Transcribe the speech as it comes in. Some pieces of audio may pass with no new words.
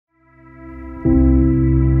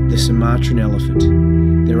The Sumatran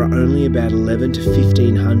elephant. There are only about 11 to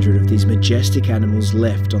 1,500 of these majestic animals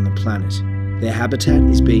left on the planet. Their habitat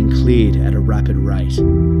is being cleared at a rapid rate.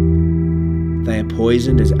 They are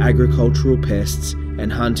poisoned as agricultural pests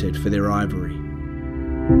and hunted for their ivory.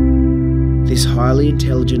 This highly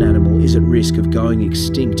intelligent animal is at risk of going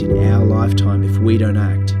extinct in our lifetime if we don't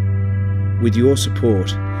act. With your support,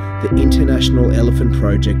 the International Elephant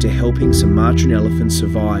Project are helping Sumatran elephants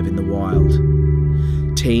survive in the wild.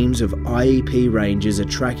 Teams of IEP rangers are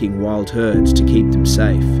tracking wild herds to keep them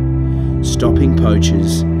safe, stopping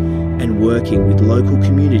poachers, and working with local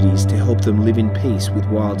communities to help them live in peace with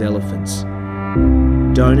wild elephants.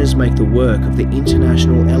 Donors make the work of the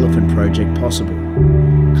International Elephant Project possible.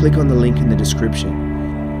 Click on the link in the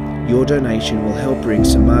description. Your donation will help bring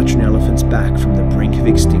Sumatran elephants back from the brink of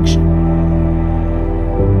extinction.